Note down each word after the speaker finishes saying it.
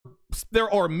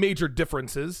there are major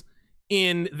differences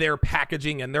in their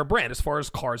packaging and their brand as far as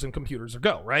cars and computers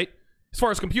go, right? As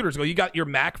far as computers go, you got your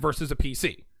Mac versus a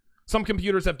PC. Some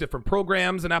computers have different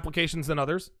programs and applications than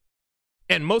others,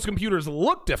 and most computers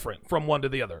look different from one to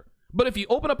the other. But if you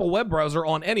open up a web browser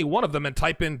on any one of them and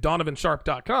type in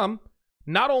donovansharpe.com,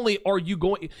 not only are you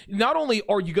going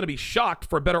to be shocked,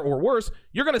 for better or worse,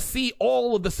 you're going to see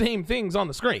all of the same things on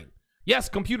the screen. Yes,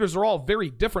 computers are all very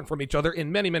different from each other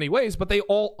in many, many ways, but they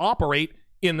all operate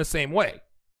in the same way.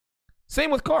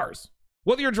 Same with cars.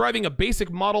 Whether you're driving a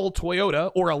basic model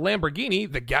Toyota or a Lamborghini,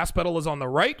 the gas pedal is on the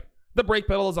right, the brake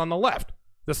pedal is on the left.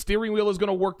 The steering wheel is going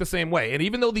to work the same way. And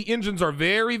even though the engines are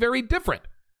very, very different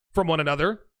from one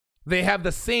another, they have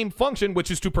the same function,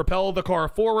 which is to propel the car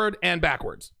forward and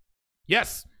backwards.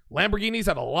 Yes, Lamborghinis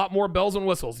have a lot more bells and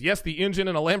whistles. Yes, the engine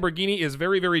in a Lamborghini is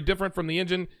very, very different from the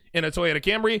engine in a Toyota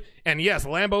Camry. And yes,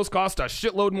 Lambos cost a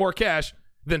shitload more cash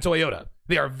than Toyota.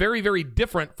 They are very, very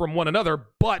different from one another,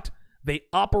 but they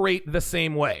operate the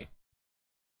same way.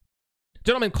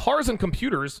 Gentlemen, cars and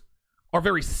computers are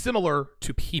very similar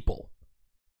to people.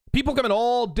 People come in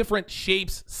all different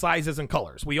shapes, sizes, and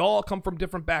colors. We all come from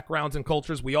different backgrounds and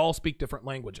cultures. We all speak different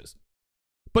languages.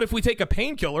 But if we take a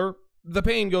painkiller, the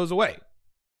pain goes away.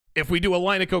 If we do a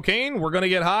line of cocaine, we're going to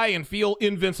get high and feel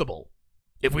invincible.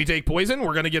 If we take poison,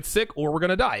 we're going to get sick or we're going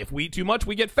to die. If we eat too much,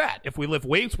 we get fat. If we lift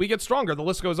weights, we get stronger. The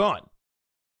list goes on.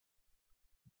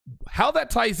 How that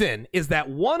ties in is that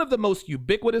one of the most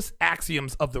ubiquitous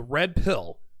axioms of the red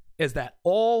pill is that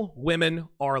all women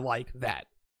are like that.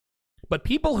 But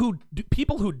people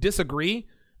who disagree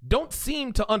don't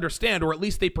seem to understand, or at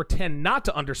least they pretend not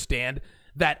to understand,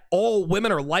 that all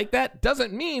women are like that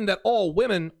doesn't mean that all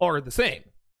women are the same.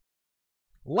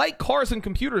 Like cars and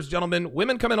computers, gentlemen,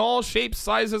 women come in all shapes,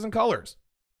 sizes, and colors.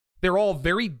 They're all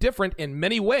very different in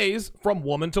many ways from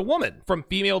woman to woman, from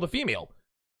female to female.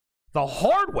 The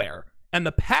hardware and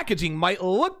the packaging might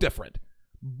look different,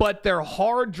 but their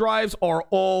hard drives are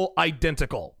all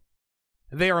identical.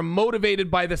 They are motivated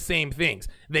by the same things.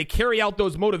 They carry out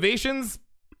those motivations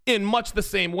in much the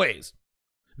same ways.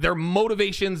 Their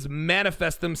motivations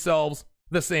manifest themselves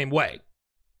the same way.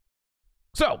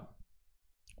 So,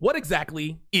 what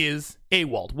exactly is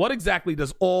AWOLT? What exactly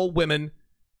does all women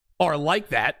are like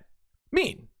that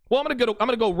mean? Well, I'm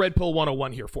gonna go Red Pill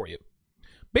 101 here for you.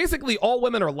 Basically, all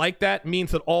women are like that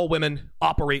means that all women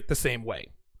operate the same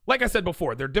way. Like I said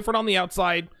before, they're different on the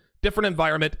outside, different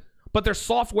environment, but their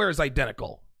software is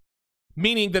identical,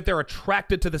 meaning that they're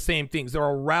attracted to the same things. They're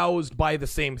aroused by the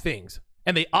same things,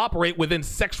 and they operate within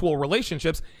sexual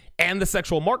relationships and the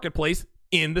sexual marketplace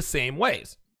in the same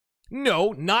ways.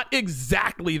 No, not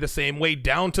exactly the same way,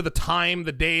 down to the time,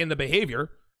 the day, and the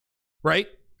behavior, right?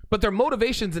 But their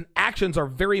motivations and actions are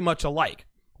very much alike.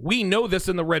 We know this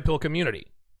in the Red Pill community.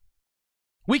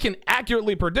 We can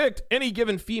accurately predict any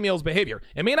given female's behavior.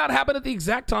 It may not happen at the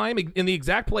exact time, in the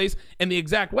exact place, in the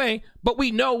exact way, but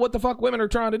we know what the fuck women are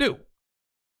trying to do.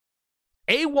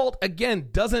 AWOLT, again,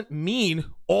 doesn't mean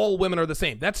all women are the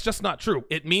same. That's just not true.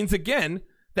 It means, again,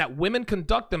 that women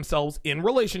conduct themselves in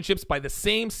relationships by the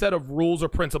same set of rules or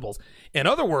principles. In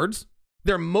other words,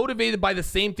 they're motivated by the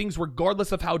same things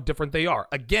regardless of how different they are.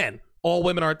 Again, all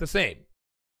women aren't the same.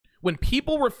 When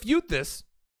people refute this,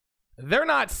 they're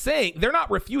not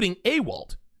refuting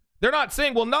AWOLT. They're not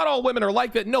saying, well, not all women are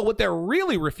like that. No, what they're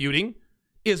really refuting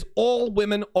is all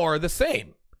women are the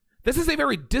same. This is a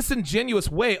very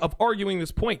disingenuous way of arguing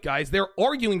this point, guys. They're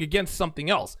arguing against something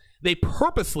else. They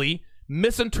purposely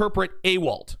misinterpret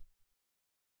AWOLT.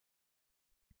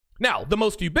 Now, the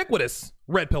most ubiquitous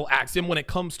red pill axiom when it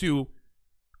comes to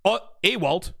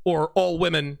AWOLT, or all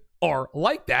women are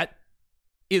like that,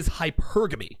 is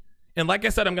hypergamy. And like I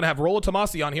said, I'm going to have Rollo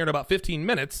Tomasi on here in about 15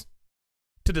 minutes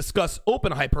to discuss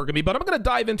open hypergamy, but I'm going to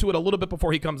dive into it a little bit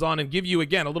before he comes on and give you,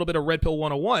 again, a little bit of Red Pill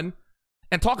 101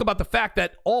 and talk about the fact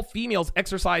that not all females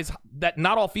exercise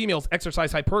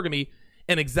hypergamy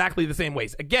in exactly the same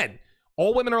ways. Again,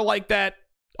 all women are like that.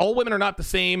 All women are not the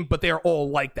same, but they are all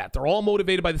like that. They're all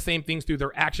motivated by the same things through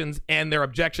their actions and their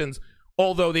objections,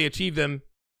 although they achieve them,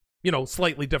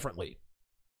 slightly differently.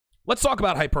 Let's talk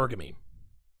about hypergamy.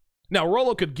 Now,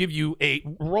 Rollo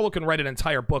can write an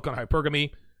entire book on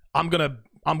hypergamy. I'm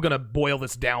gonna boil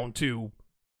this down to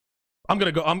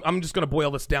I'm just gonna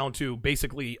boil this down to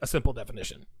basically a simple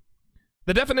definition.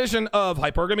 The definition of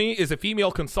hypergamy is a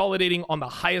female consolidating on the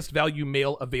highest value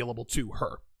male available to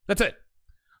her. That's it.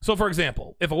 So, for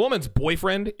example, if a woman's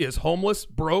boyfriend is homeless,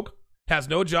 broke, has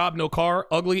no job, no car,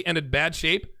 ugly, and in bad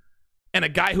shape, and a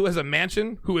guy who has a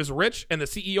mansion, who is rich, and the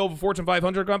CEO of a Fortune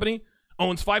 500 company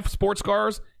owns 5 sports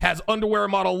cars, has underwear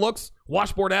model looks,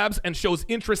 washboard abs, and shows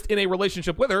interest in a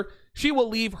relationship with her, she will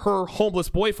leave her homeless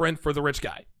boyfriend for the rich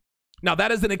guy. Now,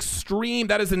 that is an extreme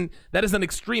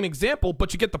example,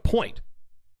 but you get the point.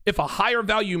 If a higher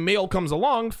value male comes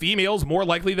along, females more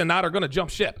likely than not are going to jump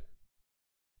ship.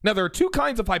 Now, there are 2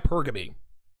 kinds of hypergamy.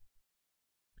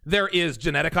 There is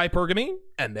genetic hypergamy,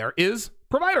 and there is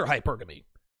provider hypergamy.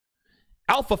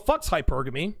 Alpha fucks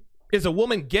hypergamy is a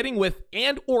woman getting with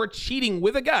and or cheating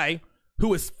with a guy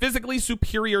who is physically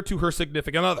superior to her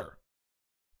significant other.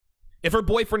 If her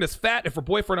boyfriend is fat, if her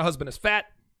boyfriend or husband is fat,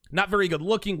 not very good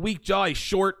looking, weak jaw, he's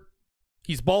short,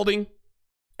 he's balding,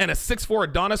 and a 6'4"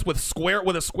 Adonis with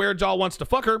a square jaw wants to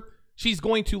fuck her, she's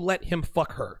going to let him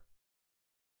fuck her.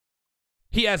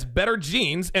 He has better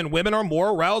genes, and women are more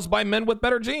aroused by men with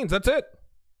better genes. That's it.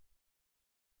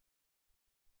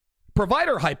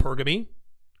 Provider hypergamy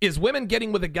is women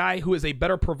getting with a guy who is a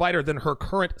better provider than her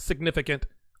current significant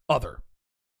other.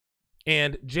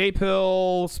 And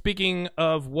J-Pill, speaking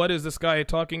of what is this guy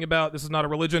talking about? This is not a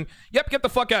religion. Yep, get the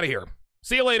fuck out of here.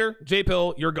 See you later.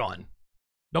 J-Pill, you're gone.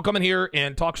 Don't come in here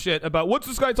and talk shit about what's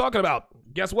this guy talking about.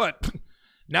 Guess what?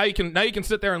 Now you can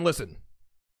sit there and listen.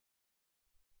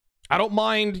 I don't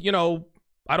mind,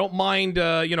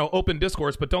 open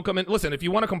discourse, but don't come in. Listen, if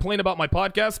you want to complain about my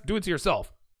podcast, do it to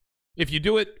yourself. If you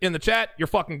do it in the chat, you're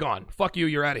fucking gone. Fuck you,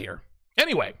 you're out of here.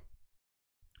 Anyway,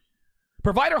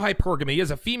 provider hypergamy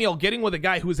is a female getting with a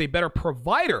guy who is a better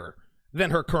provider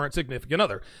than her current significant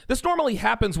other. This normally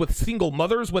happens with single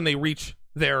mothers when they reach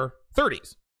their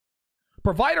 30s.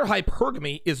 Provider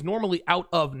hypergamy is normally out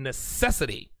of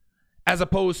necessity, as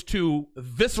opposed to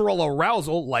visceral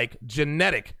arousal like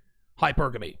genetic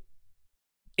hypergamy.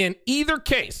 In either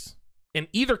case,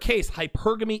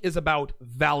 hypergamy is about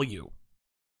value.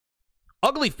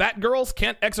 Ugly fat girls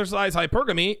can't exercise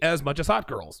hypergamy as much as hot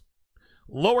girls.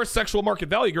 Lower sexual market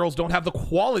value girls don't have the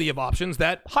quality of options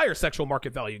that higher sexual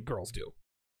market value girls do.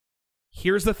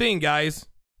 Here's the thing, guys,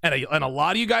 and a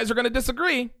lot of you guys are going to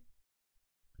disagree,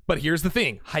 but here's the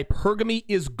thing. Hypergamy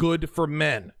is good for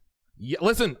men.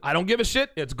 Listen, I don't give a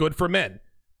shit. It's good for men.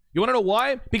 You want to know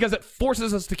why? Because it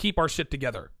forces us to keep our shit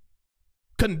together.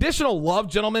 Conditional love,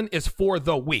 gentlemen, is for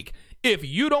the weak. If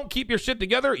you don't keep your shit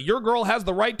together, your girl has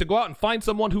the right to go out and find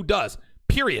someone who does.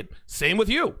 Period. Same with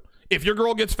you. If your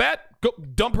girl gets fat, go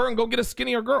dump her and go get a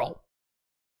skinnier girl.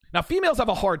 Now, females have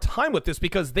a hard time with this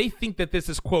because they think that this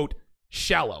is, quote,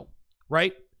 shallow,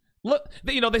 right? Look,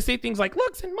 they say things like,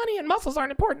 looks and money and muscles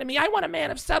aren't important to me. I want a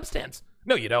man of substance.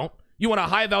 No, you don't. You want a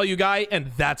high-value guy,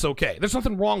 and that's okay. There's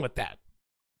nothing wrong with that.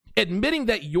 Admitting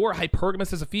that you're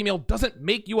hypergamous as a female doesn't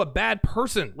make you a bad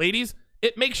person, ladies.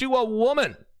 It makes you a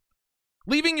woman.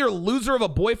 Leaving your loser of a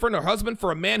boyfriend or husband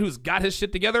for a man who's got his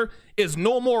shit together is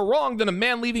no more wrong than a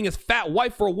man leaving his fat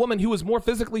wife for a woman who is more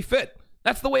physically fit.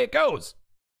 That's the way it goes.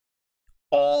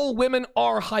 All women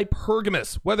are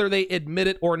hypergamous, whether they admit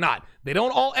it or not. They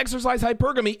don't all exercise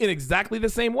hypergamy in exactly the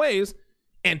same ways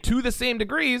and to the same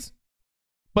degrees,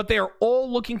 but they are all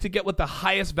looking to get with the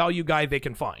highest value guy they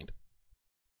can find.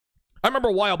 I remember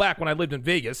a while back when I lived in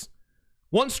Vegas,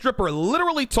 one stripper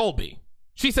literally told me,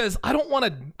 she says, I want to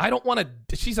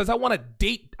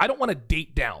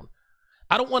date down.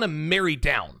 I don't want to marry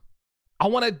down. I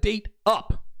want to date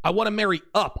up. I want to marry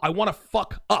up. I want to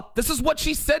fuck up. This is what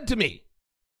she said to me.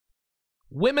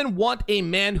 Women want a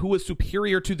man who is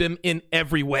superior to them in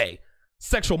every way.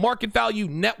 Sexual market value,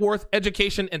 net worth,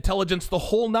 education, intelligence, the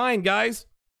whole nine, guys.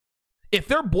 If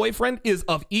their boyfriend is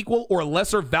of equal or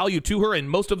lesser value to her in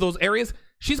most of those areas,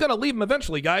 she's going to leave him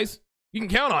eventually, guys. You can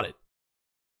count on it.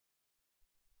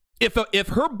 If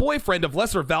her boyfriend of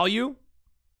lesser value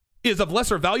is of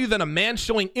lesser value than a man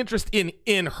showing interest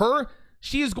in her,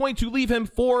 she is going to leave him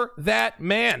for that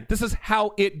man. This is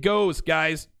how it goes,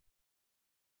 guys.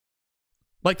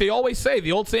 Like they always say,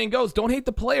 the old saying goes, don't hate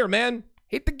the player, man.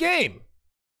 Hate the game.